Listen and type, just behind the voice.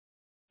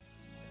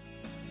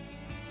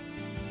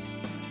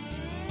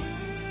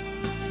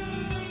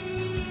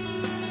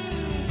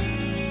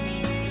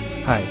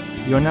Hi,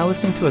 you are now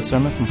listening to a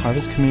sermon from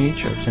Harvest Community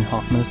Church in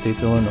Hoffman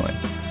Estates, Illinois.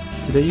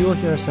 Today you will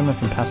hear a sermon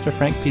from Pastor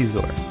Frank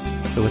Piszczor.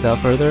 So without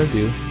further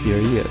ado, here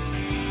he is.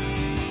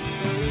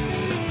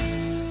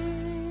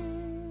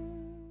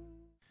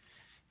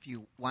 If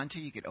you want to,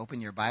 you could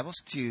open your Bibles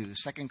to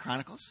 2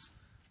 Chronicles,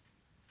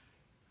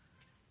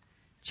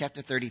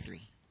 chapter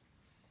 33.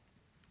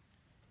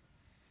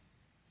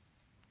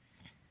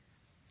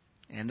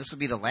 And this will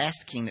be the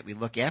last king that we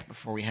look at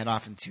before we head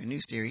off into a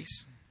new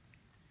series.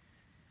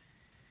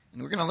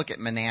 And we're going to look at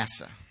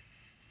Manasseh.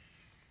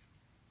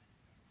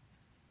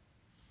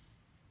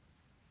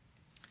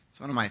 It's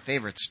one of my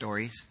favorite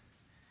stories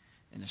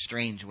in a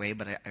strange way,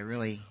 but I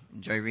really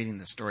enjoy reading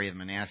the story of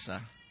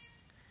Manasseh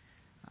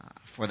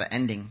for the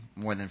ending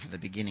more than for the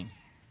beginning.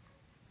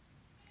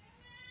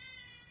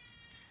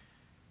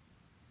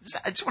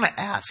 I just want to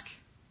ask,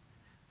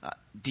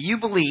 do you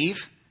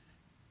believe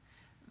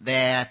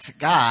that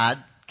God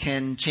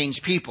can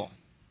change people?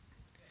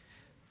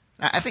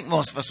 I think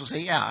most of us will say,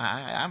 yeah,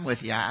 I'm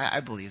with you. I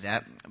believe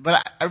that.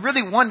 But I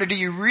really wonder, do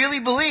you really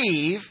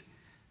believe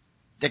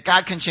that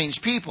God can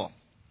change people?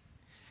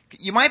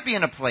 You might be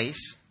in a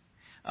place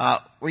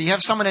where you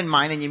have someone in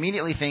mind and you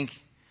immediately think,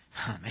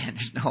 oh man,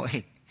 there's no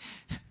way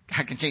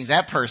God can change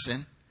that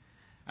person.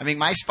 I mean,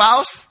 my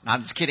spouse? No,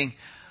 I'm just kidding.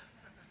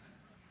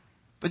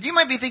 But you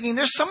might be thinking,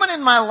 there's someone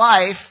in my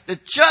life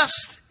that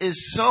just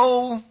is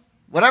so,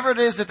 whatever it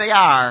is that they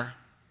are,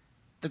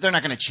 that they're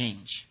not going to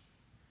change.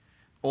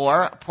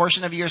 Or a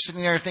portion of you are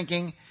sitting there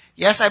thinking,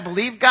 yes, I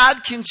believe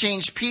God can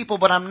change people,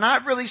 but I'm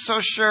not really so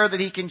sure that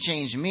he can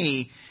change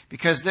me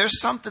because there's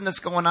something that's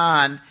going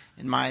on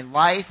in my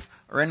life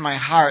or in my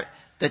heart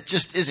that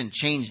just isn't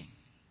changing.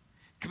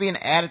 It could be an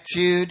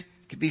attitude.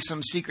 It could be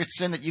some secret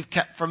sin that you've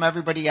kept from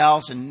everybody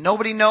else and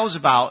nobody knows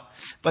about,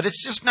 but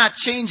it's just not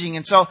changing.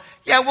 And so,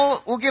 yeah,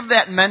 we'll give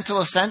that mental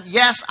assent.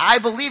 Yes, I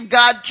believe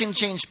God can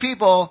change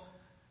people,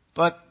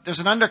 but there's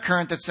an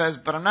undercurrent that says,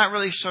 but I'm not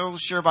really so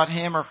sure about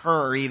him or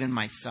her or even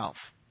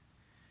myself.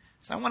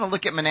 So I want to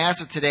look at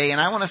Manasseh today,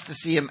 and I want us to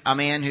see a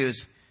man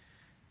who's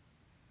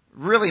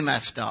really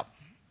messed up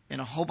in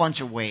a whole bunch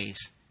of ways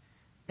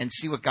and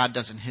see what God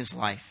does in his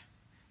life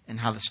and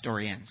how the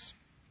story ends.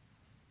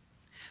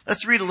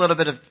 Let's read a little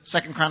bit of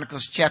 2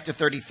 Chronicles chapter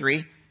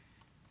 33,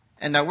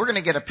 and we're going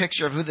to get a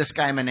picture of who this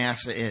guy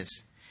Manasseh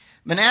is.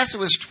 Manasseh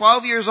was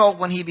 12 years old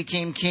when he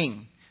became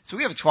king. So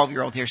we have a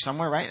 12-year-old here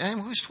somewhere, right?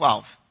 And who's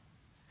 12?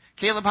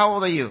 Caleb, how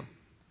old are you?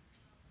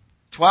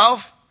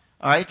 12?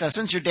 All right,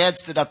 since your dad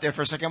stood up there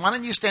for a second, why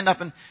don't you stand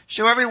up and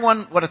show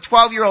everyone what a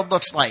 12-year-old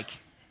looks like?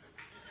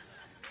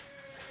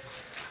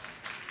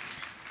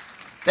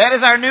 That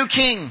is our new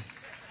king.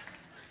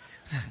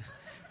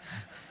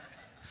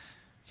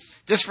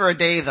 Just for a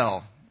day,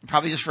 though.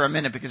 Probably just for a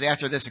minute, because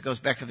after this, it goes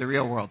back to the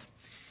real world.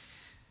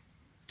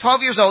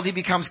 12 years old, he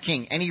becomes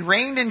king, and he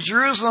reigned in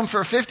Jerusalem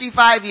for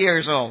 55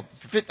 years old.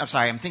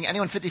 I'm thinking,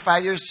 anyone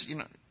 55 years, you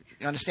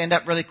want to stand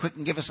up really quick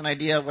and give us an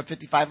idea of what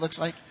 55 looks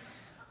like?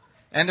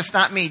 And it's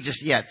not me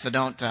just yet, so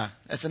don't,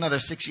 that's another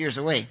 6 years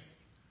away.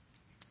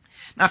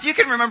 Now, if you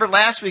can remember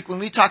last week when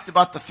we talked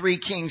about the three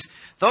kings,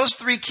 those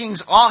three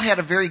kings all had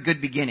a very good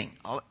beginning.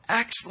 Oh,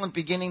 excellent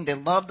beginning. They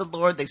loved the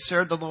Lord. They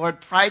served the Lord.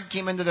 Pride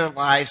came into their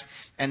lives,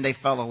 and they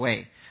fell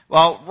away.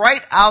 Well,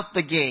 right out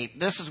the gate,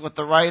 this is what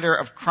the writer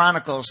of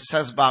Chronicles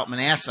says about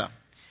Manasseh.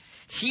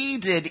 He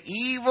did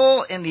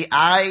evil in the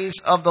eyes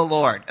of the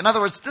Lord. In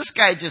other words, this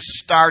guy just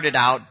started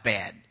out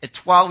bad at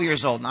 12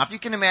 years old. Now, if you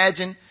can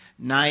imagine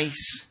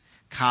nice,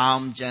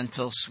 calm,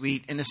 gentle,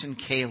 sweet, innocent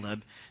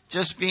Caleb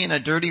just being a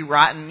dirty,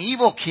 rotten,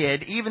 evil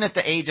kid even at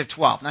the age of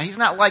 12. Now, he's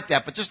not like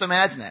that, but just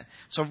imagine that.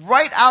 So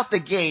right out the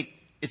gate,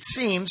 it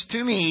seems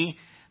to me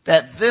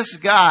that this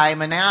guy,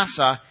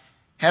 Manasseh,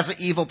 has an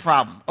evil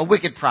problem, a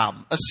wicked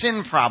problem, a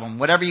sin problem,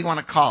 whatever you want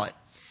to call it.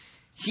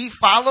 He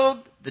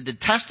followed the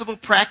detestable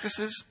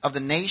practices of the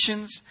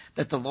nations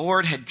that the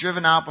Lord had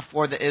driven out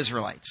before the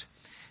Israelites.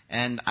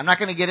 And I'm not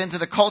going to get into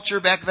the culture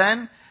back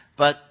then,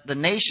 but the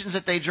nations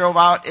that they drove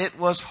out, it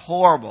was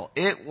horrible.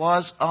 It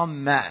was a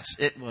mess.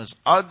 It was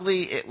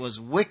ugly. It was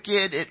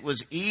wicked. It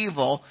was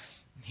evil.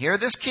 Here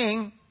this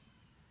king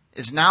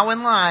is now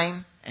in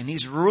line, and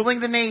he's ruling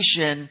the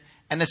nation,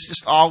 and it's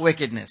just all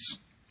wickedness.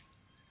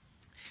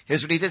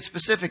 Here's what he did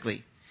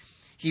specifically.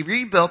 He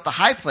rebuilt the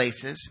high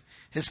places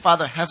his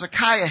father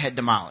Hezekiah had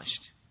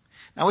demolished.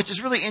 Now, which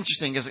is really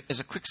interesting as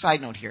a quick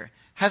side note here,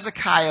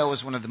 Hezekiah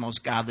was one of the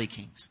most godly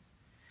kings.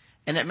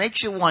 And it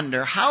makes you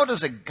wonder, how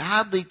does a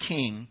godly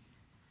king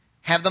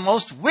have the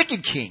most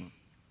wicked king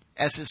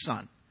as his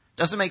son?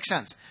 Doesn't make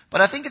sense.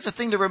 But I think it's a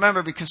thing to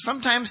remember, because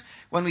sometimes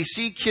when we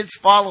see kids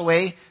fall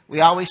away,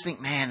 we always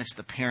think, man, it's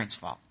the parents'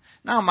 fault.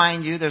 Now,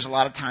 mind you, there's a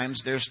lot of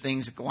times there's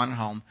things that go on at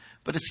home,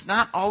 but it's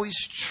not always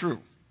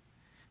true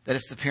that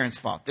it's the parents'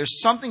 fault.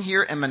 There's something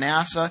here in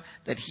Manasseh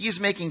that he's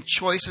making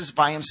choices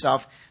by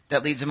himself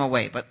that leads him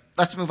away. But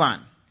let's move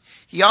on.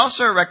 He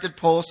also erected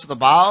poles to the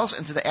Baals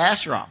and to the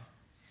Asherah.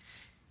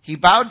 He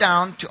bowed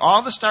down to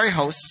all the starry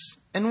hosts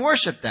and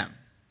worshipped them.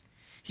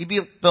 He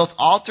built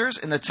altars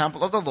in the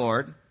temple of the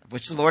Lord,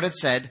 which the Lord had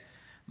said,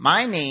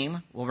 My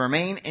name will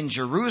remain in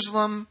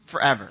Jerusalem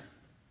forever.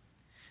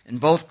 In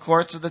both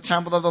courts of the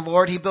temple of the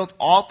Lord, he built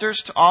altars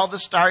to all the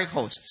starry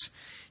hosts.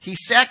 He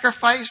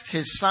sacrificed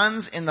his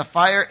sons in the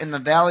fire in the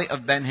valley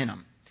of Ben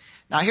Hinnom.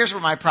 Now here's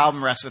where my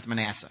problem rests with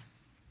Manasseh.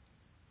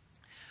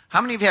 How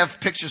many of you have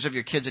pictures of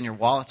your kids in your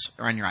wallets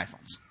or on your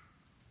iPhones?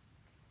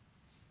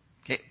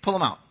 Okay, pull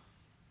them out.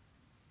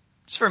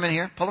 Just for a minute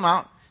here, pull them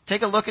out.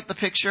 Take a look at the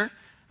picture.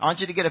 I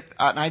want you to get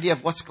an idea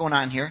of what's going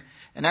on here.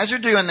 And as you're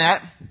doing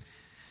that,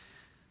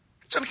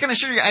 so I'm kind of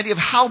show you an idea of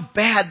how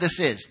bad this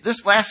is.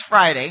 This last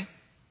Friday,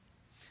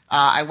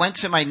 I went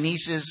to my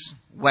niece's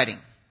wedding.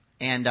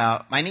 And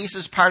my niece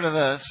is part of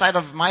the side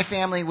of my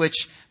family,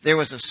 which there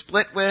was a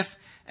split with.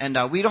 And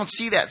we don't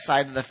see that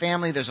side of the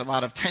family. There's a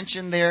lot of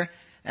tension there.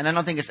 And I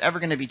don't think it's ever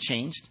going to be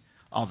changed.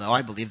 Although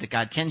I believe that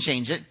God can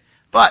change it.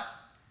 But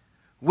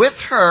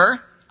with her,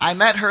 I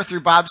met her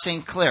through Bob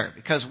St. Clair.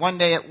 Because one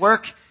day at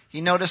work,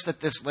 he noticed that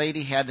this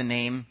lady had the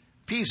name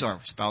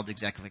Piszczor, spelled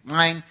exactly like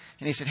mine.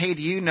 And he said, hey,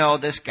 do you know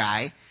this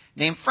guy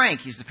named Frank?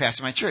 He's the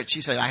pastor of my church.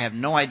 She said, I have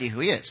no idea who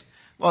he is.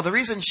 Well, the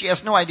reason she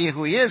has no idea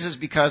who he is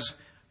because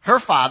her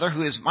father,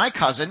 who is my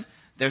cousin,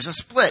 there's a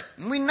split.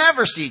 And we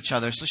never see each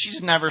other, so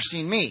she's never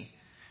seen me.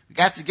 We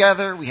got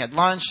together, we had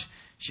lunch.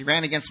 She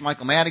ran against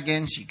Michael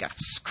Madigan. She got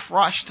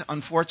crushed,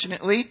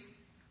 unfortunately.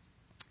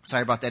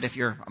 Sorry about that if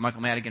you're a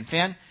Michael Madigan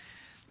fan.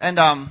 And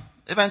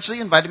eventually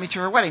invited me to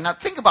her wedding. Now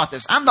think about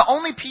this. I'm the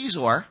only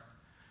Piszczor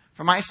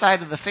from my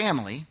side of the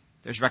family.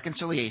 There's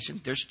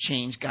reconciliation. There's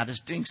change. God is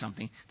doing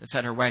something that's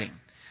at her wedding.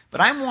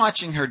 But I'm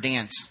watching her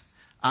dance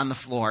on the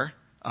floor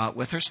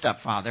with her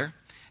stepfather.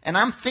 And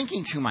I'm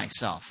thinking to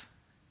myself,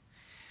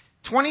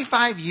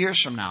 25 years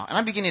from now, and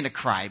I'm beginning to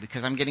cry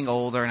because I'm getting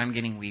older and I'm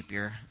getting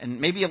weepier, and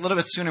maybe a little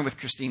bit sooner with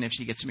Christine if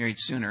she gets married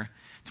sooner.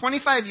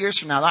 25 years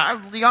from now,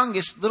 our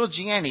youngest, little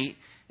Gianni,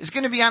 is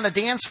going to be on a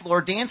dance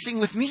floor dancing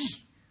with me.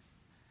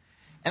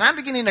 And I'm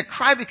beginning to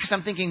cry because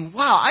I'm thinking,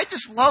 wow, I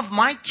just love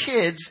my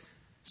kids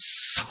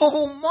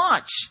so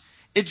much.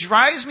 It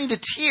drives me to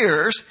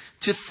tears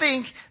to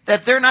think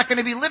that they're not going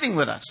to be living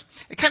with us.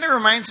 It kind of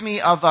reminds me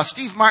of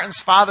Steve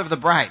Martin's Father of the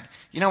Bride.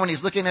 You know, when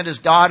he's looking at his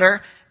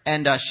daughter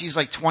and she's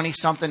like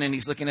 20-something and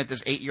he's looking at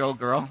this 8-year-old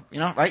girl, you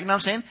know, right? You know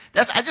what I'm saying?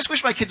 I just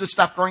wish my kids would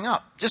stop growing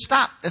up. Just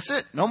stop. That's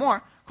it. No more.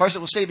 Of course, it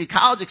will save you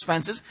college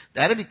expenses.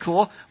 That'd be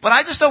cool. But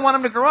I just don't want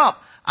them to grow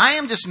up. I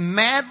am just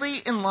madly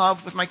in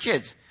love with my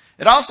kids.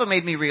 It also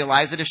made me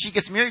realize that if she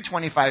gets married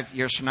 25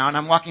 years from now and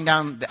I'm walking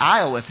down the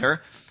aisle with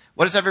her,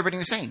 what is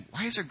everybody saying?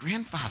 Why is her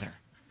grandfather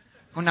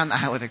going down the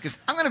aisle with her? Because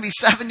I'm going to be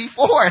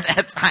 74 at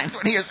that time,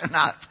 20 years from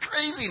now. It's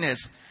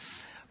craziness.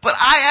 But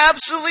I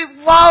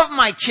absolutely love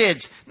my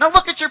kids. Now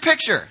look at your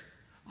picture.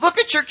 Look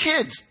at your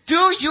kids.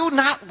 Do you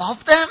not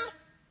love them?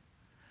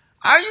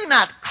 Are you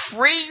not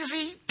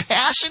crazy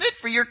passionate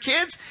for your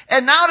kids?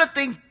 And now to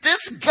think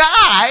this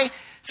guy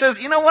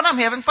says, you know what, I'm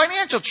having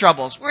financial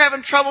troubles. We're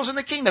having troubles in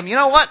the kingdom. You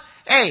know what?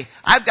 Hey,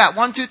 I've got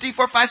 1, 2, 3,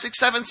 4, 5, 6,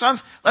 7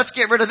 sons. Let's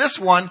get rid of this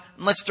one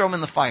and let's throw him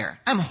in the fire.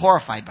 I'm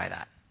horrified by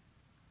that.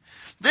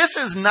 This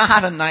is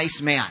not a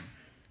nice man.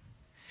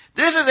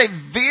 This is a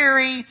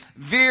very,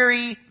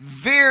 very,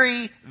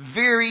 very,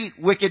 very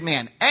wicked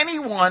man.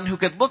 Anyone who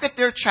could look at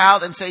their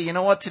child and say, you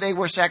know what, today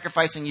we're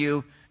sacrificing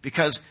you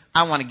because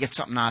I want to get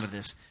something out of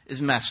this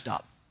is messed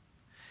up.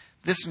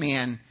 This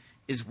man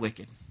is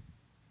wicked.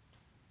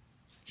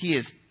 He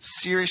is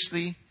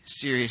seriously,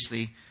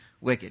 seriously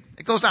wicked.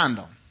 It goes on,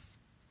 though.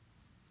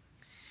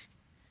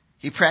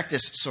 He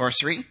practiced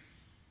sorcery,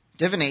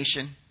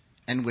 divination,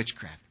 and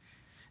witchcraft,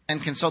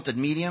 and consulted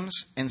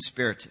mediums and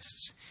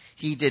spiritists.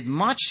 He did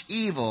much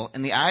evil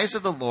in the eyes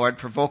of the Lord,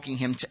 provoking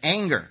him to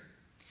anger.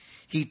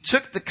 He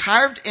took the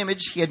carved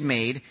image he had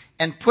made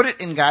and put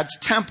it in God's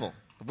temple,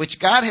 which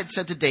God had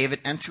said to David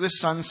and to his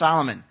son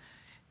Solomon,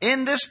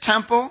 in this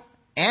temple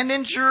and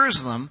in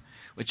Jerusalem,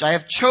 which I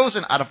have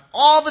chosen out of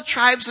all the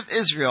tribes of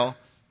Israel,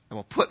 I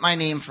will put my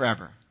name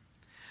forever.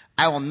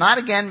 I will not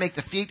again make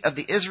the feet of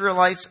the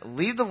Israelites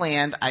leave the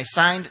land I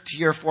signed to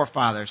your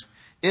forefathers,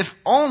 if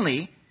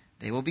only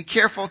they will be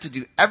careful to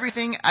do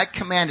everything I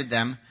commanded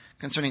them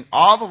concerning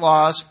all the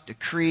laws,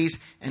 decrees,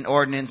 and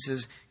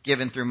ordinances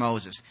given through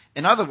Moses.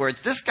 In other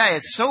words, this guy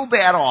is so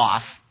bad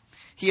off,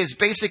 he has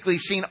basically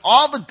seen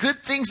all the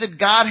good things that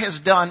God has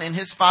done in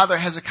his father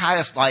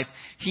Hezekiah's life.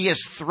 He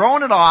has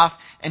thrown it off,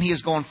 and he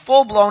is going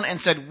full-blown and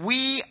said,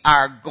 we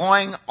are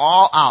going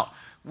all out.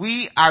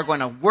 We are going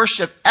to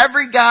worship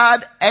every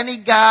god, any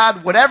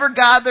god, whatever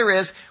god there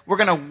is. We're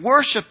going to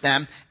worship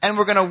them, and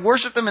we're going to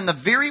worship them in the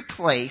very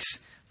place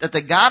that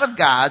the God of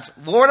gods,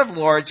 Lord of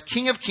lords,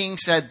 King of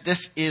kings said,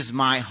 this is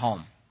my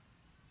home.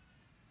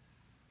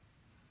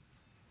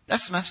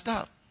 That's messed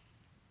up.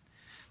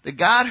 The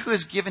God who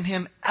has given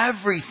him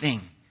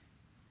everything,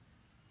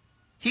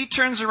 he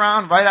turns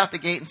around right out the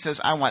gate and says,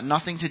 I want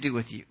nothing to do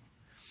with you.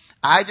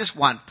 I just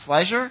want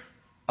pleasure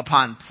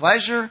upon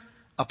pleasure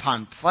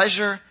upon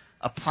pleasure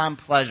upon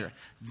pleasure.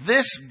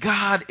 This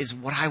God is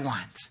what I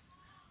want.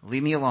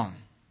 Leave me alone.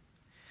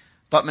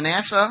 But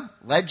Manasseh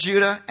led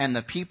Judah and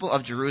the people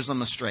of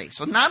Jerusalem astray.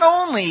 So not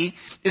only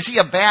is he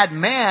a bad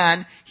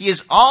man, he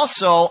is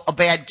also a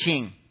bad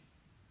king.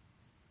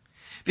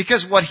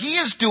 Because what he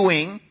is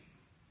doing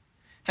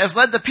has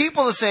led the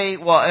people to say,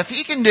 well, if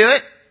he can do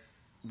it,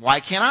 why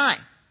can't I?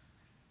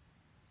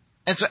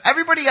 And so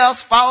everybody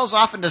else follows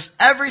off and does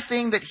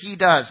everything that he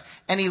does.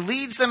 And he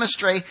leads them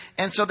astray.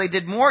 And so they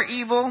did more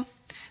evil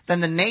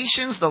than the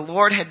nations the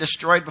Lord had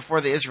destroyed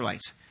before the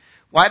Israelites.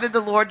 Why did the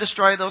Lord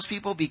destroy those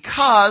people?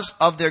 Because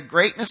of their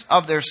greatness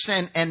of their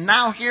sin. And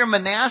now here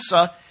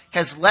Manasseh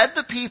has led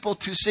the people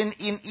to sin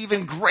in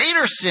even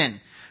greater sin.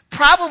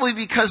 Probably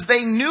because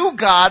they knew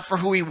God for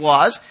who he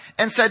was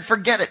and said,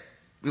 forget it.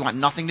 We want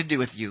nothing to do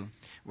with you.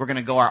 We're going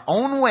to go our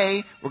own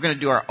way. We're going to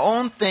do our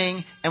own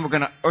thing. And we're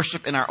going to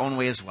worship in our own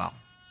way as well.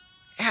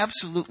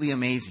 Absolutely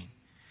amazing.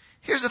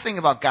 Here's the thing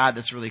about God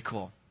that's really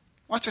cool.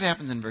 Watch what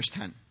happens in verse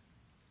 10.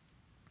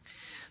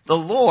 The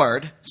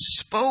Lord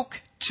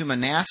spoke to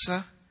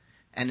Manasseh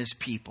and his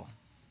people.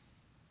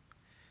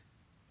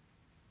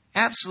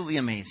 Absolutely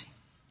amazing.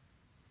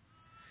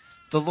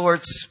 The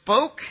Lord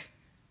spoke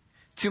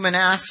to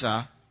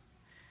Manasseh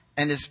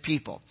and his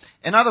people.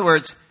 In other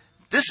words,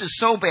 this is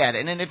so bad.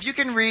 And if you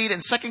can read in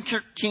 2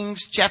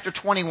 Kings chapter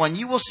 21,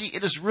 you will see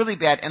it is really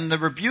bad. And the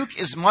rebuke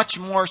is much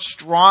more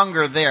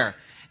stronger there.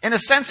 In a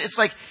sense, it's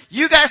like,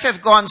 you guys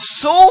have gone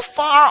so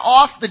far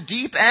off the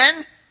deep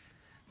end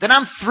that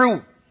I'm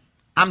through.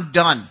 I'm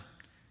done.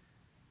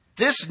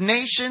 This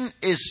nation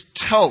is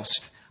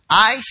toast.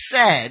 I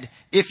said,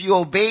 if you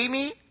obey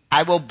me,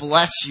 I will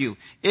bless you.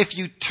 If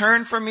you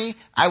turn from me,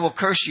 I will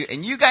curse you.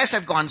 And you guys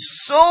have gone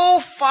so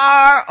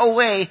far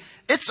away,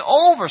 it's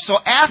over. So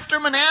after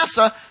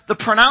Manasseh, the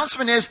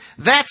pronouncement is,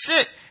 that's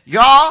it.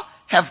 Y'all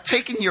have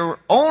taken your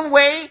own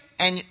way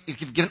and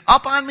you've given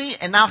up on me.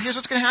 And now here's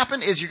what's going to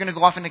happen is you're going to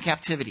go off into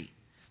captivity.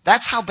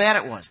 That's how bad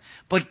it was.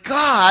 But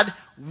God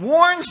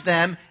warns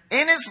them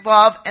in his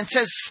love and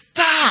says,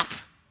 stop.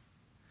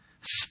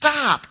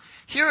 Stop.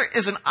 Here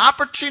is an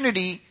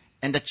opportunity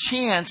and a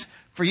chance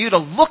for you to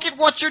look at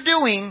what you're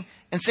doing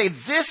and say,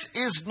 this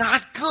is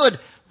not good.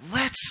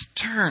 Let's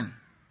turn.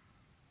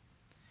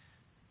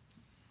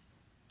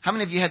 How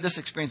many of you had this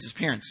experience as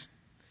parents?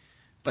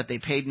 But they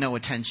paid no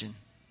attention.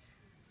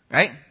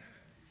 Right?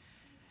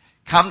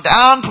 Come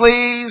down,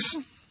 please.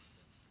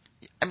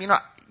 I mean,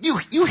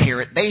 you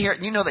hear it. They hear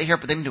it. You know they hear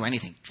it, but they didn't do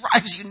anything.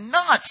 Drives you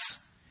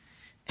nuts.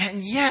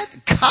 And yet,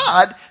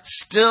 God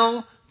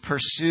still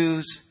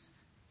pursues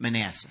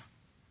Manasseh.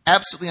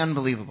 Absolutely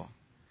unbelievable.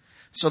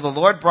 So the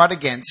Lord brought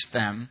against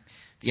them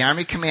the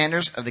army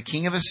commanders of the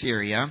king of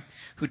Assyria,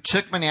 who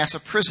took Manasseh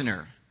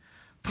prisoner,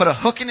 put a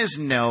hook in his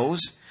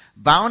nose,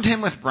 bound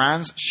him with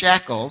bronze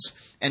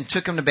shackles, and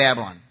took him to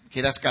Babylon.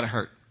 Okay, that's got to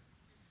hurt.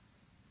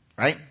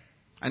 Right?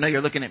 I know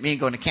you're looking at me and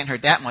going, it can't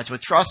hurt that much,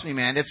 but trust me,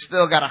 man, it's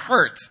still got to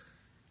hurt.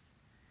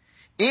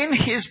 In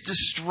his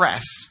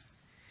distress,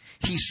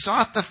 he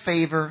sought the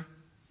favor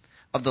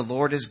of the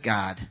Lord his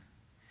God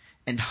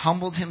and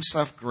humbled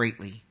himself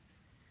greatly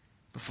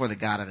before the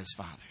God of his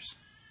fathers.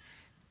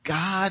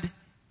 God,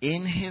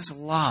 in his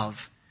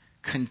love,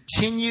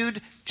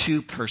 continued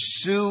to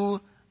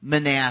pursue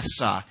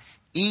Manasseh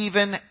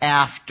even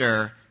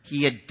after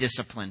he had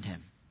disciplined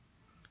him.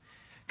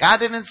 God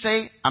didn't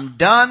say, I'm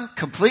done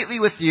completely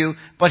with you,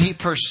 but he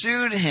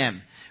pursued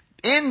him.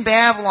 In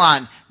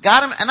Babylon,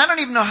 got him, and I don't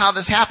even know how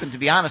this happened, to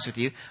be honest with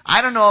you.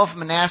 I don't know if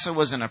Manasseh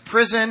was in a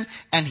prison,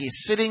 and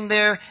he's sitting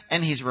there,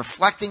 and he's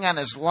reflecting on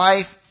his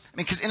life. I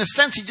mean, because in a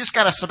sense, he just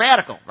got a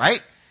sabbatical,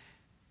 right?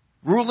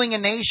 Ruling a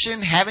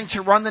nation, having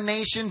to run the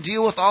nation,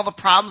 deal with all the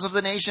problems of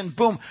the nation.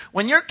 Boom.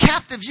 When you're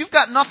captive, you've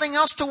got nothing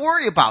else to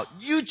worry about.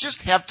 You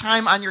just have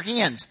time on your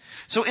hands.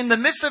 So in the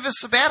midst of his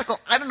sabbatical,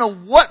 I don't know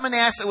what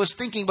Manasseh was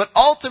thinking, but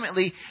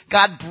ultimately,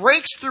 God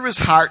breaks through his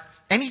heart,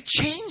 and he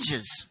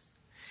changes.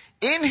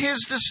 In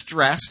his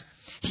distress,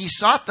 he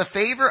sought the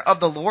favor of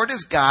the Lord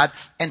his God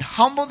and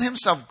humbled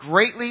himself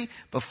greatly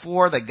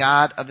before the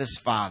God of his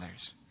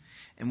fathers.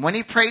 And when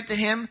he prayed to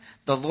him,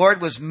 the Lord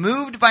was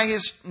moved by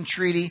his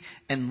entreaty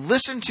and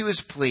listened to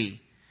his plea.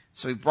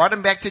 So he brought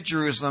him back to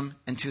Jerusalem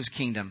and to his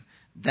kingdom.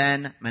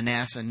 Then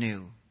Manasseh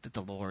knew that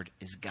the Lord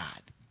is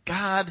God.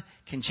 God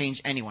can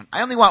change anyone.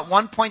 I only want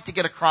one point to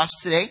get across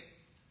today.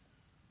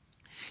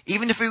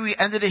 Even if we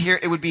ended it here,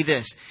 it would be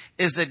this,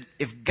 is that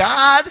if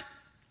God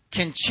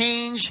can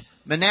change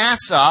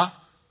Manasseh,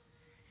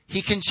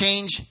 he can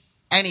change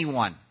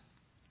anyone.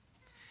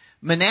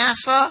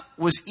 Manasseh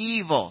was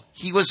evil.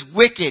 He was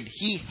wicked.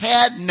 He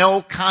had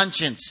no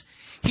conscience.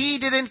 He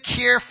didn't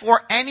care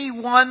for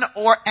anyone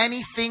or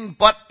anything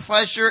but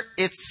pleasure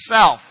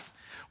itself.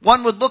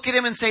 One would look at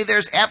him and say,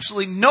 there's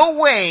absolutely no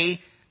way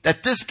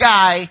that this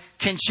guy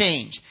can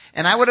change.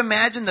 And I would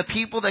imagine the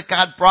people that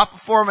God brought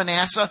before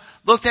Manasseh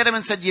looked at him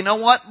and said, you know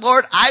what,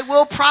 Lord, I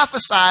will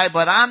prophesy,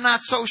 but I'm not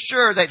so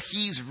sure that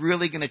he's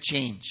really going to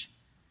change.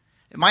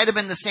 It might have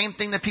been the same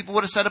thing that people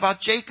would have said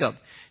about Jacob.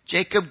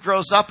 Jacob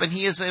grows up and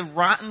he is a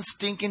rotten,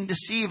 stinking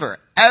deceiver.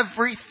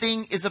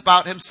 Everything is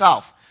about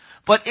himself.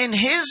 But in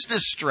his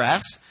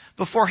distress,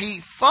 before he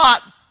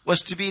thought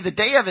was to be the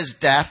day of his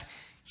death,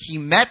 He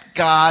met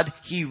God,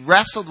 he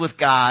wrestled with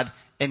God,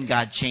 and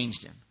God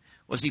changed him.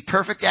 Was he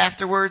perfect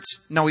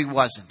afterwards? No, he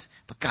wasn't.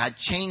 But God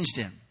changed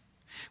him.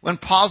 When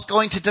Paul's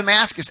going to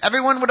Damascus,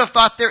 everyone would have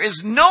thought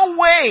there's no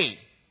way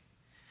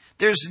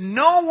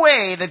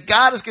that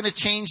God is going to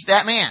change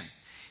that man.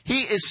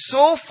 He is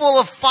so full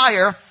of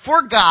fire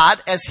for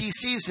God as he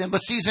sees him, but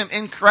sees him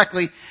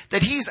incorrectly,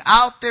 that he's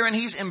out there and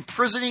he's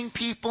imprisoning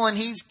people and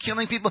he's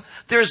killing people.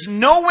 There's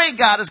no way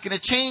God is going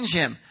to change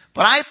him.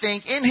 But I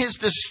think in his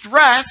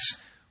distress,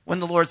 when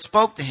the Lord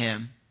spoke to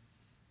him,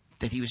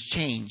 that he was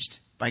changed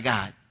by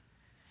God.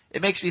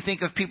 It makes me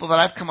think of people that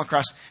I've come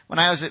across. When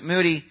I was at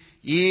Moody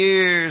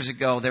years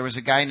ago, there was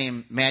a guy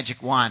named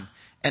Magic Juan.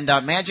 And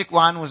Magic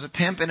Juan was a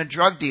pimp and a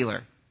drug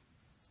dealer.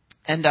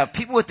 And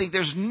people would think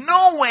there's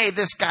no way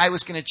this guy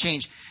was going to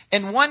change.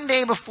 And one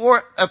day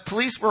before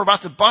police were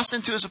about to bust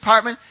into his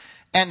apartment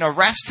and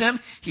arrest him,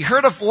 he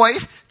heard a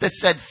voice that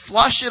said,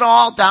 flush it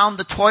all down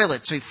the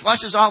toilet. So he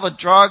flushes all the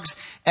drugs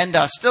and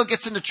still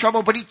gets into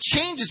trouble. But he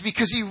changes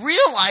because he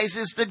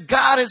realizes that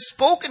God has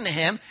spoken to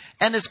him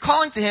and is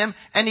calling to him,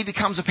 and he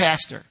becomes a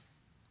pastor.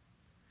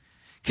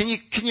 Can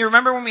you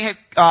remember when we had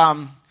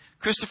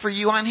Christopher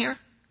Yu on here?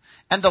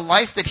 And the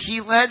life that he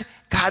led,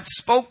 God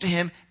spoke to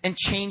him and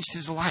changed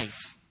his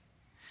life.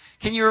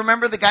 Can you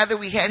remember the guy that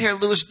we had here,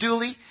 Lewis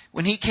Dooley,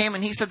 when he came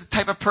and he said the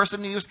type of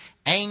person he was?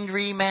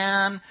 Angry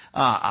man,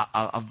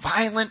 a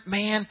violent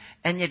man,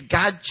 and yet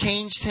God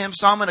changed him.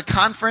 Saw him at a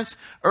conference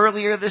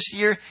earlier this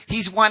year.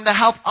 He's wanting to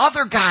help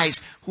other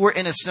guys who are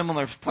in a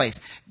similar place.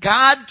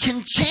 God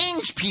can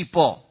change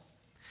people.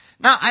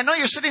 Now, I know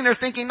you're sitting there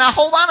thinking, now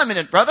hold on a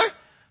minute, brother.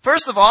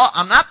 First of all,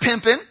 I'm not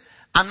pimping,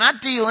 I'm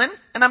not dealing,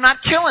 and I'm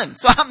not killing.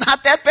 So I'm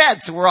not that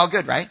bad. So we're all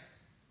good, right?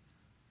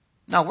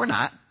 No, we're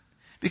not.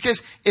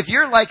 Because if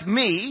you're like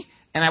me,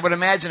 and I would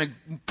imagine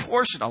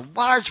a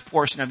large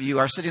portion of you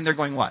are sitting there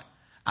going, what?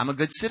 I'm a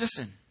good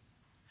citizen.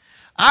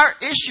 Our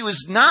issue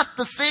is not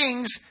the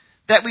things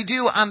that we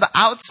do on the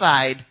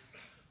outside,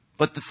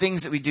 but the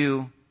things that we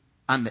do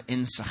on the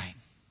inside.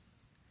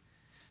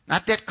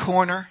 Not that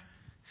corner,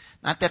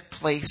 not that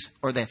place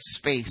or that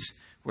space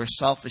where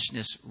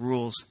selfishness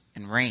rules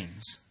and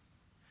reigns.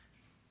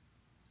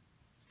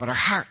 But our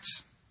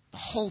hearts, the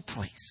whole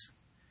place.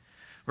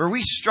 Where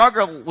we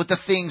struggle with the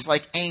things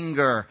like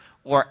anger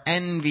or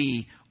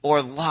envy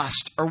or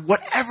lust or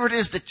whatever it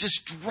is that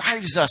just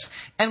drives us.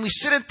 And we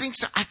sit and think,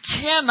 I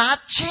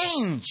cannot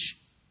change.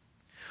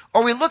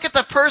 Or we look at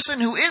the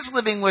person who is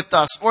living with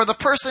us or the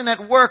person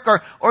at work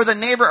or the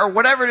neighbor or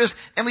whatever it is,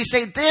 and we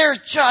say, they're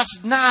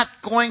just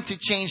not going to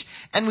change.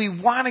 And we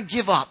want to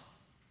give up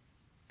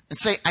and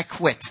say, I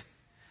quit.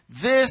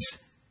 This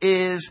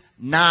is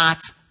not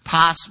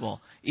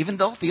possible. Even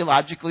though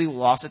theologically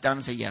we'll all sit down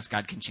and say, yes,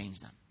 God can change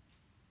them.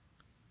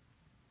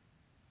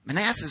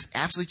 Manasseh is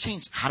absolutely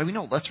changed. How do we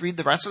know? Let's read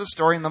the rest of the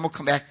story and then we'll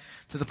come back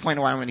to the point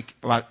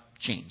about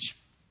change.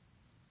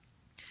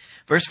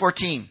 Verse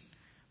 14,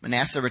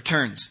 Manasseh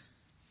returns.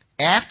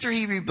 After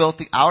he rebuilt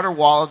the outer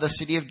wall of the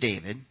city of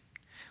David,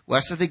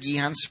 west of the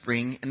Gihon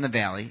spring in the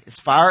valley, as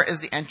far as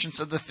the entrance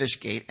of the fish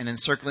gate and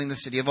encircling the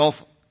city of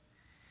Ophel.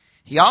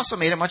 He also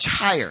made it much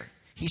higher.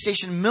 He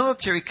stationed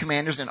military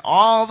commanders in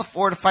all the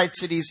fortified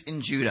cities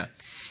in Judah.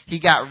 He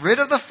got rid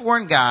of the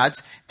foreign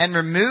gods and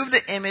removed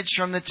the image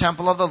from the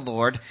temple of the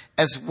Lord,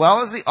 as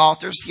well as the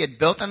altars he had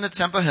built on the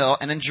temple hill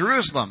and in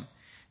Jerusalem,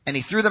 and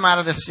he threw them out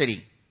of the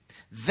city.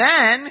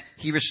 Then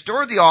he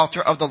restored the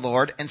altar of the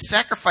Lord and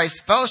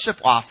sacrificed fellowship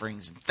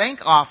offerings and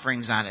thank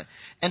offerings on it,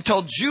 and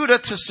told Judah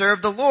to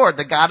serve the Lord,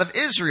 the God of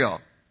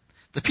Israel.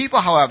 The people,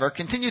 however,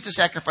 continued to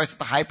sacrifice at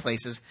the high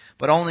places,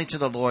 but only to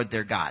the Lord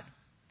their God.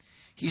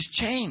 He's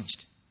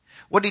changed.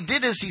 What he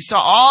did is he saw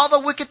all the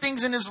wicked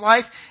things in his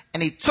life,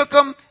 and he took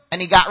them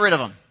and he got rid of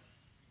them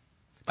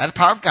by the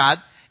power of God.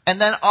 And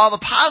then all the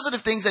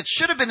positive things that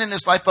should have been in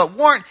his life but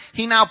weren't,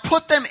 he now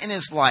put them in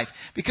his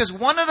life. Because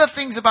one of the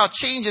things about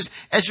change is,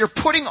 as you're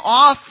putting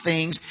off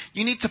things,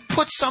 you need to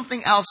put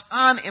something else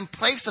on in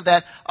place of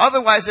that.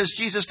 Otherwise, as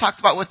Jesus talked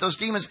about with those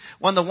demons,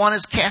 when the one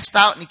is cast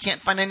out and he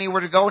can't find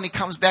anywhere to go and he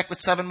comes back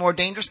with 7 more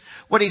dangerous,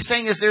 what he's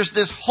saying is there's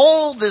this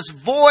hole, this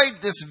void,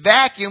 this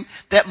vacuum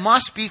that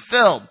must be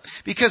filled.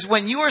 Because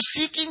when you are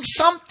seeking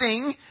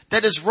something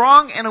that is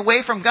wrong and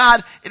away from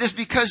God, it is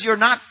because you're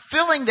not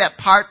filling that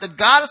part that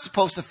God is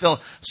supposed to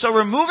fill. So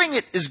removing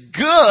it is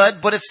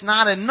good, but it's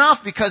not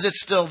enough because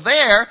it's still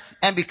there.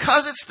 And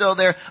because it's still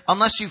there,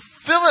 unless you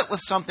fill it with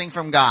something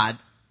from God,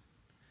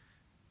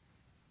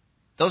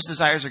 those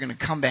desires are going to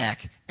come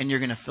back and you're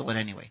going to fill it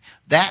anyway.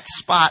 That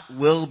spot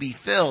will be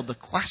filled. The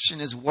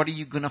question is, what are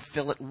you going to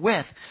fill it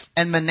with?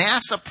 And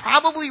Manasseh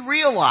probably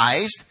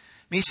realized,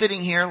 me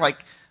sitting here like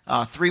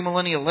 3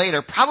 millennia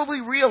later,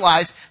 probably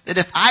realized that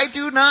if I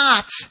do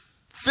not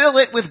fill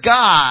it with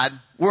God,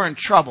 we're in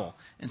trouble.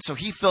 And so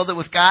he filled it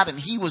with God, and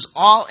he was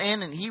all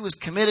in, and he was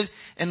committed.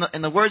 In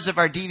the words of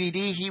our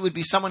DVD, he would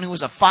be someone who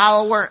was a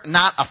follower,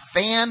 not a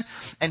fan,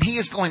 and he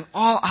is going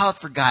all out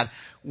for God.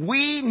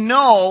 We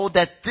know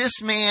that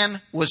this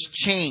man was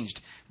changed.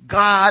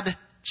 God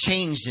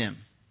changed him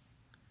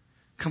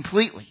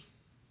completely,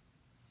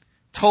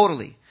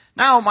 totally.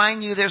 Now,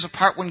 mind you, there's a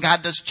part when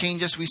God does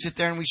change us. We sit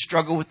there and we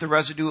struggle with the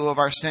residue of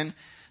our sin.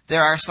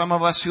 There are some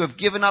of us who have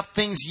given up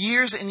things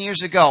years and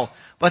years ago,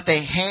 but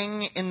they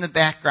hang in the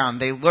background.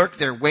 They lurk.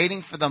 They're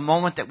waiting for the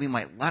moment that we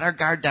might let our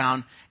guard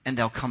down and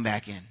they'll come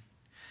back in.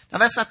 Now,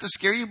 that's not to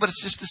scare you, but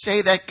it's just to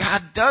say that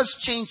God does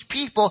change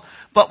people,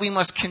 but we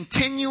must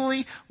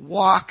continually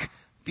walk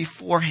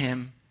before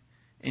Him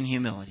in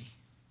humility.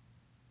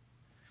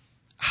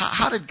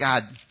 How did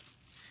God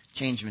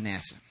change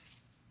Manasseh?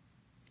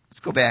 Let's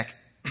go back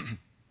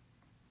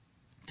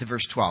to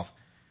verse 12.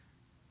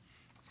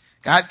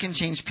 God can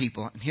change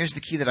people, and here's the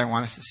key that I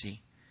want us to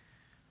see.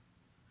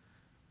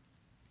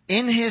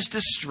 In his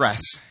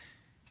distress,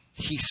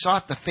 he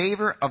sought the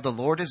favor of the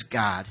Lord his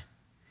God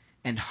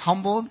and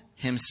humbled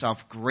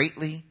himself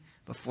greatly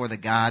before the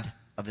God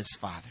of his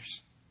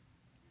fathers.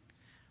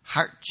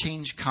 Heart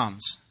change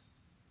comes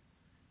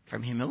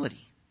from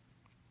humility.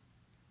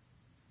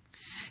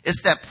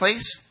 It's that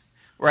place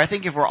where I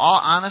think if we're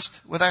all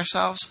honest with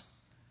ourselves,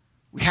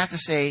 we have to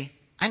say,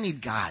 I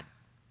need God.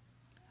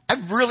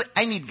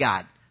 I need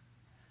God.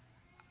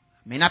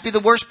 I may not be the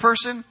worst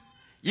person.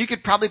 You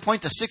could probably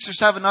point to 6 or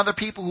 7 other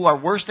people who are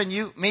worse than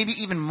you, maybe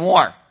even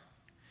more.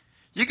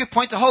 You could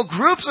point to whole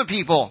groups of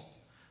people,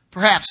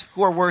 perhaps,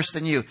 who are worse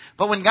than you.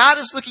 But when God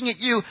is looking at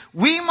you,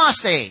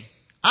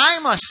 I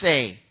must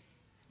say,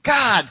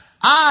 God,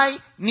 I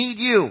need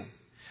you.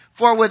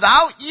 For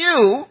without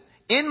you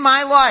in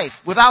my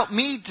life, without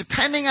me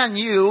depending on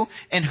you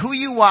and who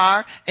you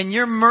are and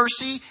your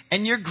mercy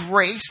and your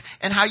grace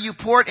and how you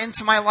pour it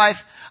into my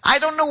life, I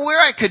don't know where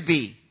I could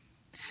be.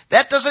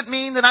 That doesn't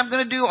mean that I'm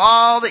going to do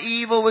all the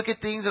evil, wicked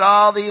things that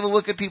all the evil,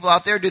 wicked people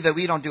out there do that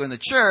we don't do in the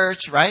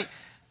church, right?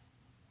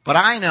 But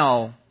I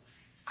know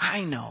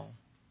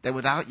that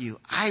without you,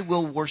 I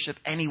will worship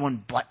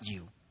anyone but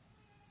you.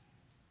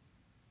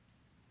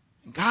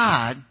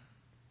 God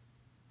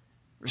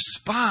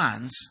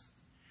responds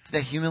to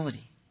that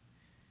humility.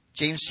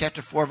 James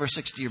chapter 4, verse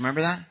 6, do you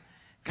remember that?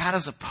 God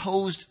is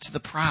opposed to the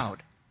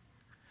proud.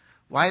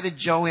 Why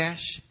did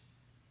Joash,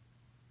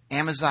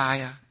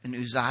 Amaziah, and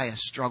Uzziah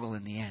struggle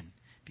in the end?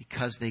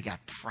 Because they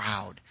got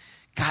proud.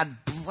 God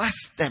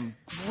blessed them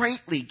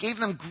greatly, gave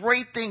them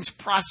great things,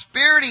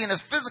 prosperity in a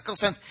physical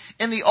sense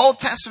in the Old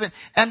Testament.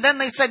 And then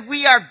they said,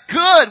 we are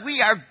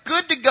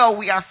good to go,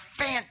 we are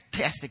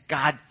fantastic,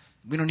 God,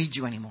 we don't need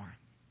you anymore.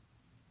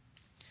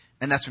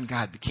 And that's when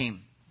God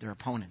became their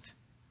opponent.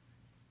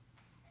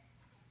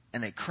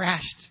 And they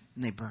crashed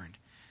and they burned.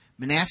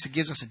 Manasseh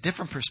gives us a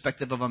different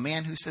perspective of a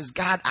man who says,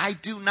 God, I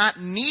do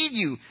not need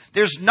you.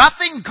 There's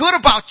nothing good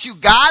about you,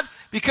 God,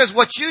 because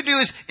what you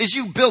do is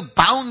you build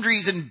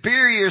boundaries and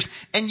barriers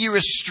and you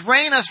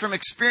restrain us from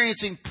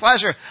experiencing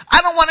pleasure.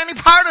 I don't want any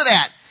part of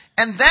that.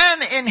 And then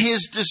in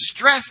his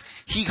distress,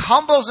 he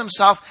humbles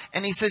himself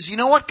and he says, you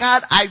know what,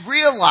 God, I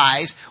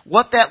realize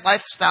what that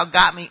lifestyle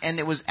got me, and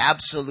it was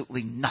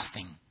absolutely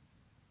nothing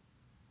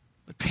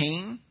but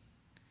pain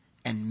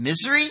and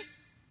misery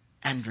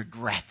and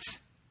regret.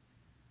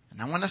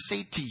 And I want to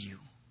say to you,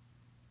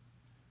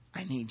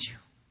 I need you.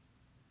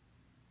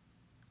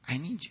 I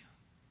need you.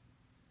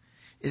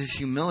 It is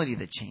humility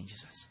that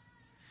changes us.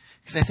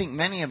 Because I think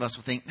many of us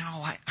will think,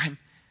 no,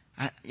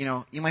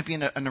 you might be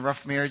in a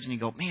rough marriage and you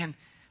go, man,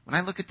 when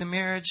I look at the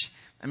marriage,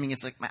 I mean,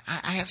 it's like,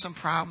 I have some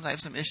problems, I have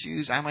some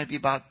issues. I might be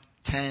about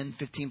 10,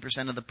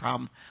 15% of the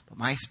problem. But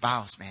my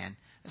spouse, man,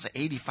 that's like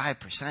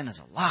 85% is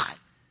a lot.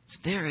 It's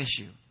their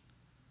issue.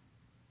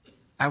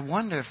 I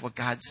wonder if what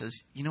God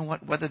says, you know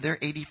what, whether they're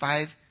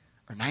 85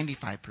 or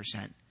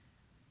 95%,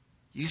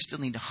 you still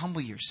need to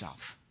humble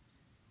yourself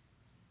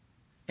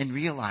and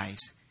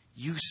realize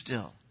you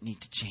still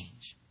need to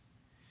change.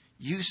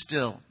 You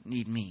still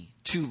need me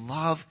to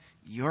love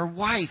your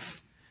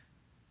wife,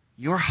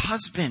 your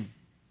husband,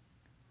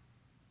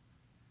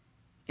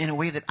 in a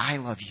way that I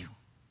love you.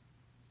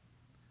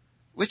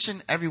 Which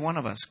and every one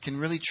of us can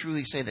really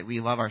truly say that we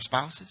love our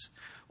spouses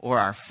or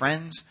our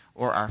friends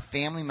or our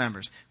family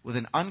members with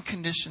an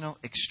unconditional,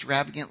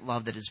 extravagant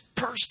love that is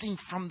bursting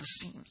from the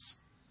seams.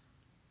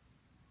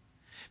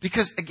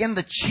 Because, again,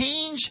 the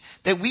change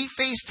that we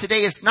face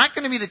today is not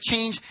going to be the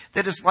change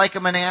that is like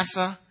a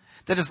Manasseh,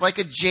 that is like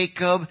a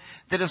Jacob,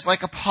 that is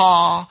like a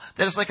Paul,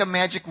 that is like a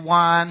magic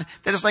wand,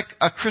 that is like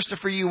a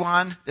Christopher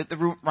Yuan, that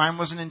the rhyme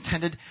wasn't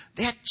intended.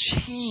 That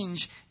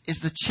change is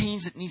the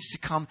change that needs to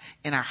come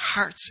in our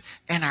hearts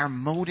and our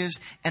motives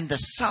and the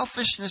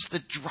selfishness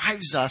that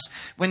drives us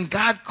when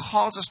God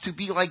calls us to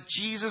be like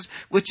Jesus,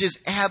 which is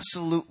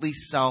absolutely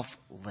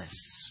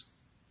selfless.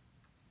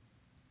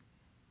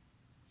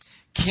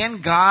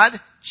 Can God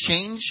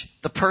change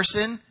the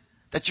person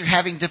that you're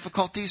having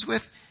difficulties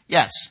with?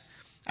 Yes.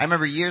 I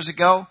remember years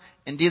ago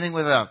in dealing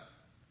with a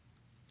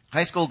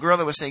high school girl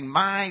that was saying,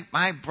 my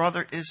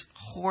brother is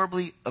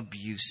horribly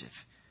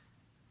abusive.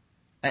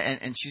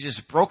 And she's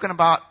just broken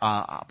about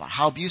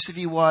how abusive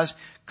he was,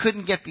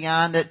 couldn't get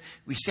beyond it.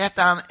 We sat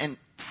down and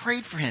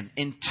prayed for him.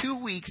 In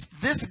 2 weeks,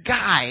 this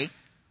guy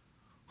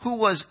who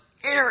was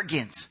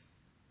arrogant,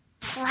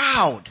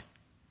 proud,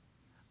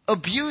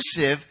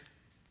 abusive,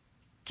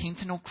 came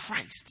to know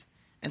Christ.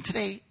 And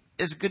today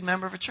is a good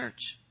member of a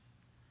church.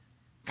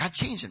 God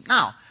changed him.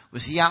 Now,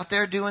 was he out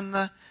there doing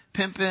the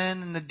pimping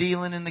and the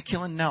dealing and the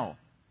killing? No.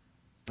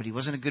 But he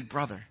wasn't a good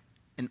brother.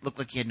 And it looked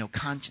like he had no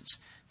conscience.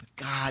 But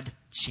God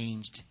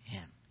changed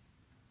him.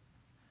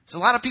 There's a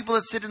lot of people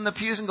that sit in the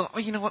pews and go, oh,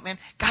 you know what, man?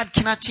 God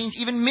cannot change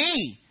even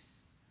me.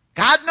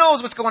 God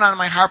knows what's going on in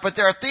my heart, but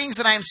there are things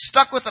that I am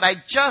stuck with that I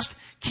just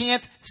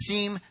can't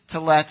seem to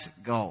let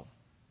go.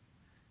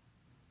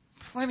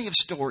 Plenty of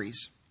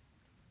stories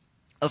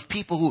of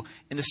people who,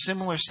 in a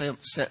similar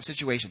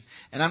situation,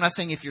 and I'm not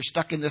saying if you're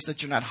stuck in this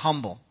that you're not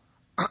humble.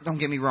 Don't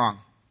get me wrong.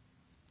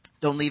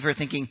 Don't leave here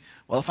thinking,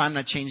 well, if I'm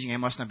not changing, I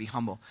must not be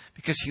humble.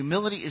 Because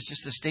humility is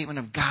just a statement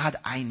of, God,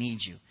 I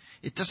need you.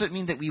 It doesn't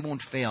mean that we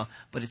won't fail,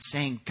 but it's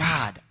saying,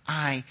 God,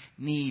 I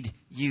need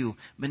you.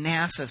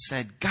 Manasseh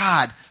said,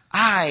 God,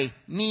 I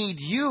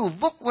need you.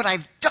 Look what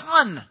I've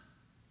done.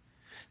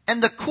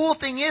 And the cool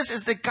thing is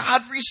that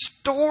God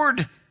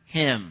restored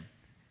him.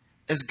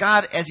 As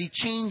God, as he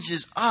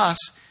changes us,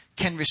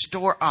 can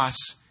restore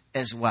us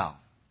as well.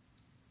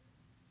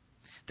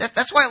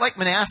 That's why I like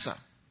Manasseh.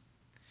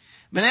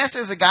 Manasseh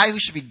is a guy who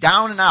should be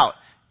down and out.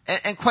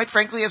 And quite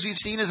frankly, as we've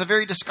seen, is a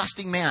very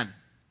disgusting man.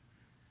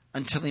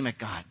 Until he met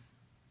God.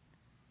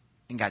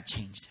 And God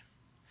changed him.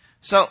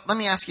 So, let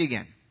me ask you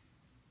again.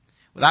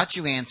 Without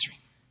you answering.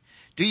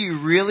 Do you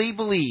really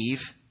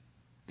believe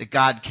that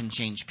God can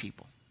change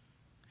people?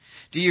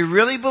 Do you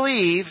really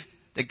believe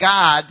that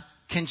God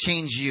can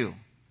change you?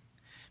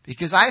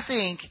 Because I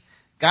think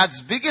God's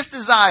biggest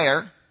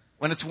desire,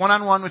 when it's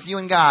one-on-one with you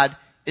and God,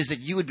 is that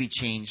you would be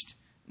changed.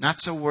 Not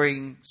so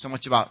worrying so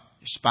much about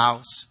your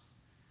spouse,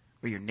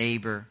 or your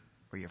neighbor,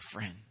 or your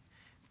friend.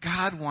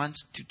 God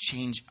wants to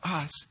change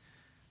us,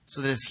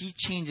 so that as he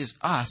changes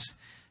us,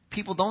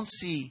 people don't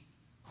see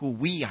who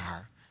we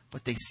are,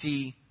 but they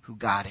see who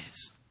God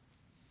is.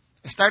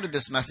 I started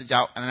this message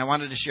out, and I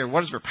wanted to share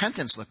what does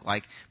repentance look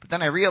like, but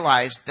then I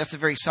realized that's a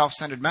very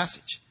self-centered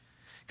message.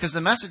 Because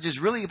the message is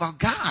really about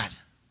God.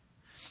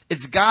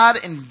 It's God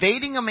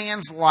invading a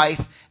man's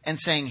life and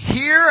saying,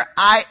 here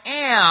I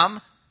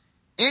am.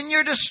 In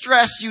your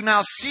distress, you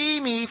now see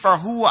me for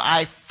who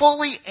I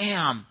fully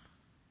am.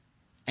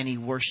 And he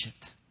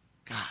worshiped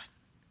God.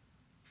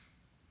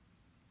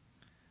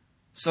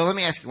 So let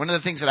me ask you, one of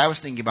the things that I was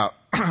thinking about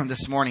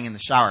this morning in the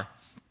shower,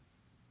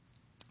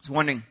 I was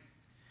wondering,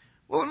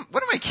 what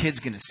are my kids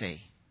going to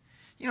say?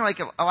 You know, like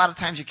a lot of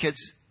times your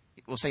kids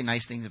will say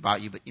nice things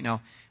about you, but you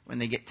know, when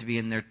they get to be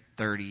in their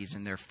 30s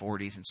and their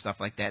 40s and stuff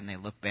like that, and they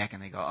look back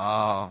and they go,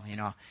 oh, you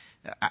know,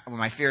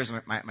 my fear is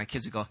my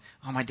kids would go,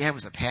 oh, my dad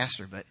was a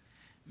pastor, but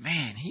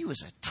man, he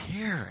was a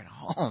terror at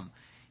home.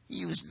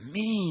 He was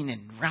mean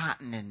and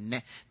rotten. And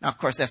now, of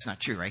course, that's not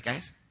true, right,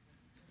 guys?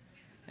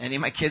 Any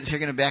of my kids here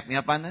going to back me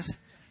up on this?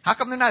 How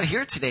come they're not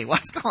here today?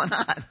 What's going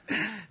on?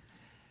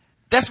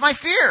 That's my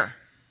fear.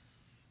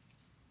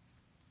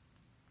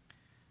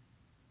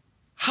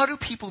 How do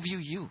people view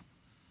you?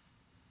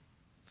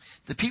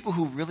 The people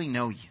who really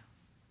know you.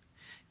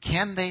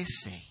 Can they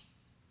say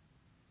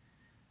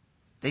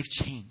they've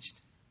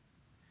changed?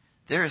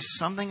 There is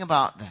something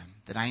about them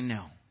that I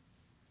know.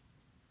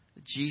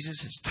 That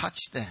Jesus has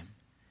touched them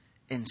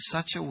in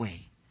such a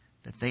way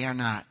that they are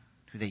not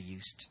who they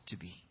used to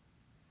be.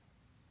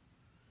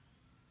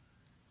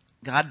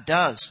 God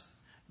does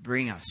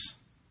bring us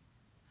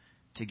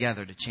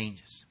together to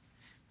change us.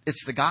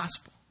 It's the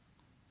gospel.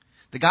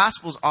 The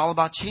gospel is all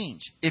about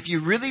change. If you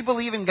really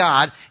believe in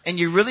God and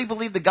you really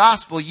believe the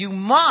gospel, you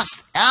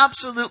must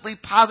absolutely,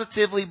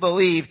 positively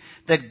believe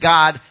that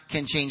God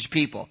can change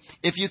people.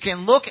 If you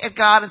can look at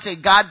God and say,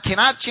 God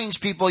cannot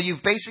change people,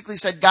 you've basically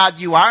said, God,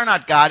 you are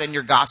not God and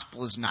your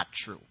gospel is not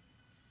true.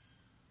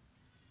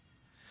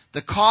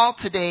 The call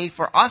today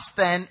for us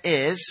then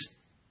is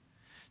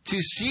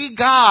to see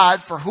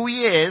God for who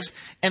he is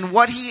and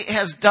what he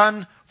has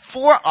done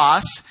for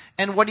us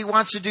and what he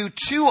wants to do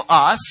to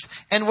us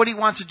and what he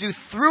wants to do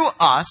through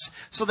us,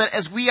 so that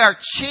as we are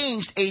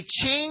changed, a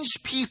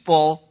changed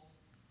people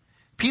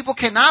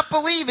cannot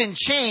believe in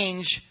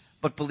change,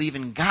 but believe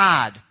in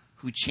God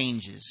who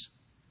changes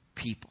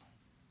people.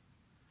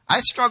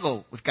 I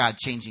struggle with God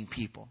changing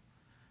people,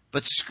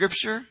 but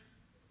Scripture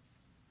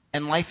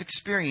and life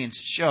experience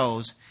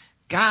shows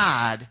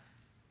God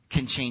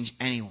can change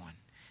anyone.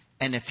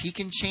 And if he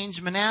can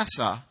change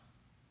Manasseh,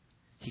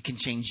 he can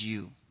change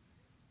you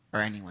or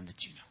anyone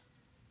that you know.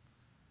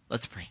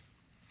 Let's pray.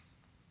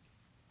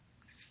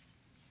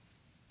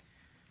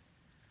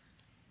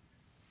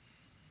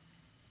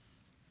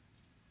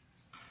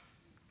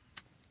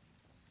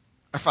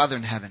 Our Father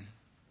in heaven,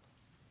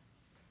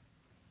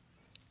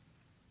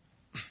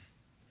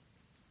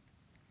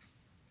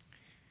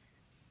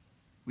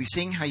 we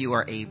sing how you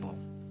are able,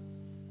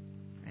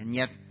 and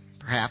yet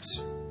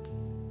perhaps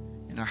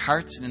in our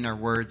hearts and in our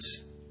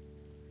words,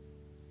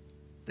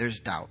 there's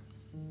doubt.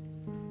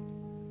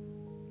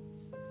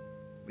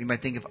 We might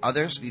think of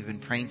others we've been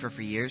praying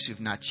for years who've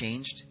not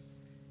changed.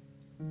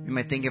 We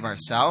might think of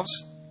ourselves,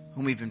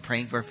 whom we've been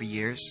praying for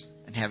years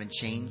and haven't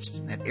changed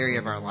in that area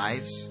of our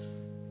lives,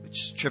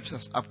 which trips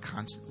us up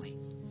constantly.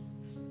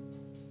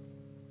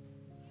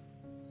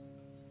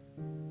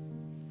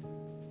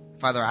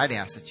 Father, I'd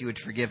ask that you would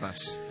forgive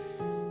us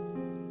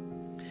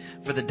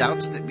for the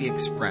doubts that we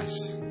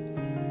express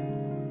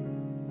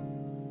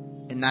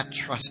in not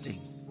trusting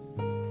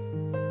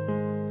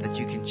that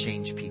you can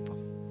change people.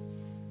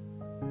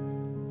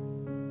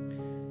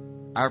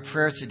 Our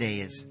prayer today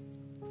is,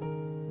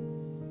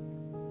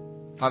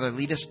 Father,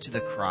 lead us to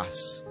the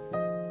cross,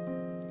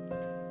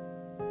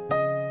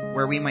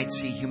 where we might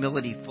see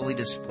humility fully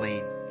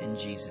displayed in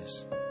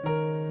Jesus.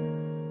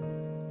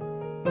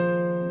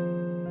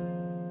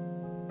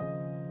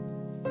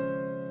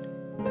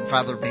 And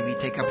Father, may we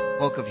take up a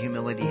cloak of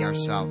humility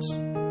ourselves.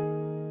 In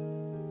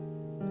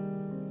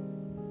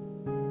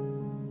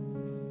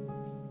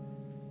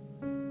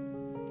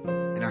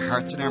our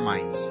hearts and our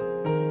minds,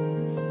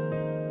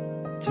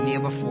 to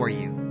kneel before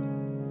you,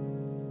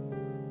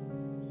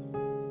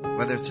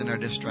 whether it's in our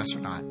distress or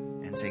not,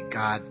 and say,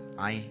 God,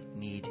 I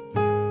need you.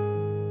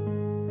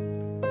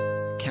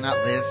 I cannot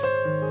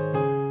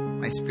live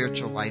my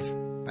spiritual life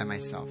by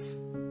myself.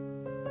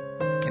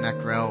 I cannot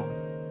grow.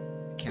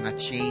 I cannot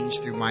change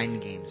through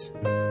mind games.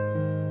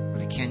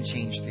 But I can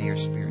change through your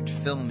Spirit.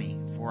 Fill me,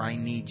 for I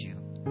need you.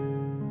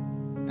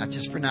 Not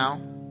just for now,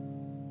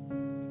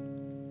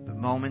 but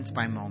moment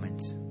by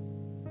moment,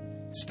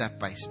 step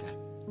by step.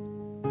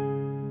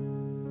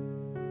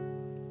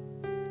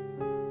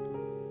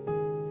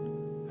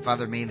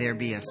 Father, may there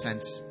be a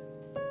sense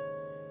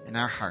in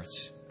our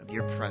hearts of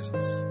your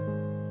presence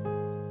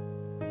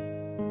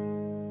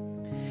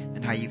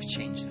and how you've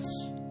changed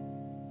us,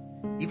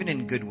 even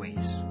in good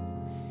ways.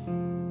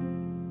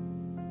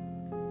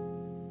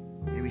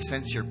 May we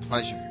sense your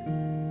pleasure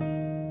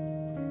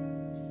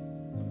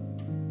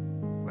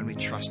when we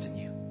trust in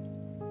you.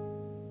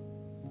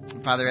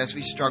 And Father, as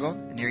we struggle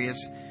in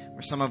areas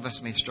where some of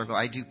us may struggle,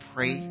 I do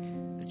pray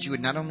that you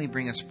would not only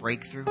bring us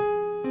breakthrough,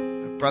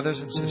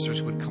 brothers and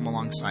sisters would come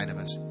alongside of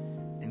us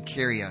and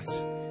carry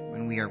us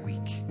when we are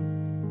weak.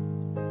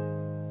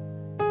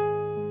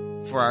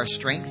 For our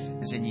strength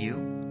is in you,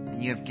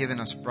 and you have given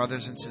us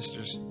brothers and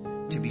sisters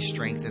to be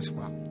strength as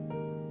well.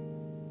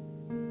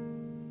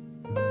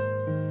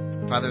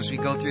 Father, as we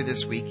go through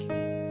this week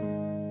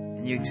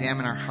and you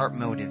examine our heart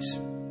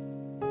motives,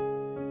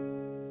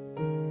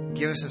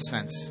 give us a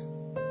sense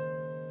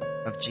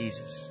of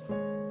Jesus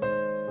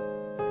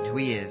and who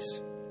he is,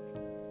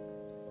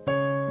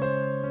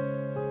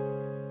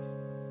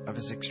 of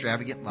his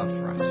extravagant love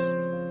for us,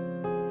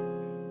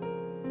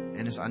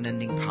 and his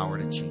unending power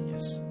to change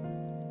us.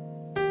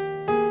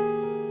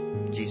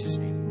 In Jesus'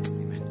 name,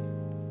 amen.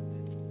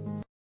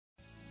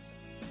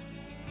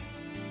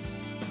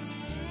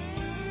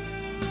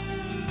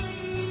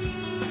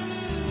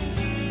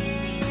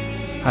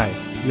 Hi,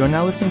 you are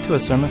now listening to a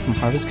sermon from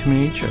Harvest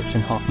Community Church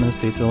in Hoffman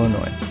Estates,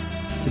 Illinois.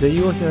 Today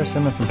you will hear a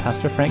sermon from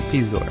Pastor Frank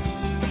Piszczor.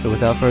 So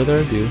without further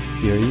ado,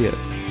 here he is.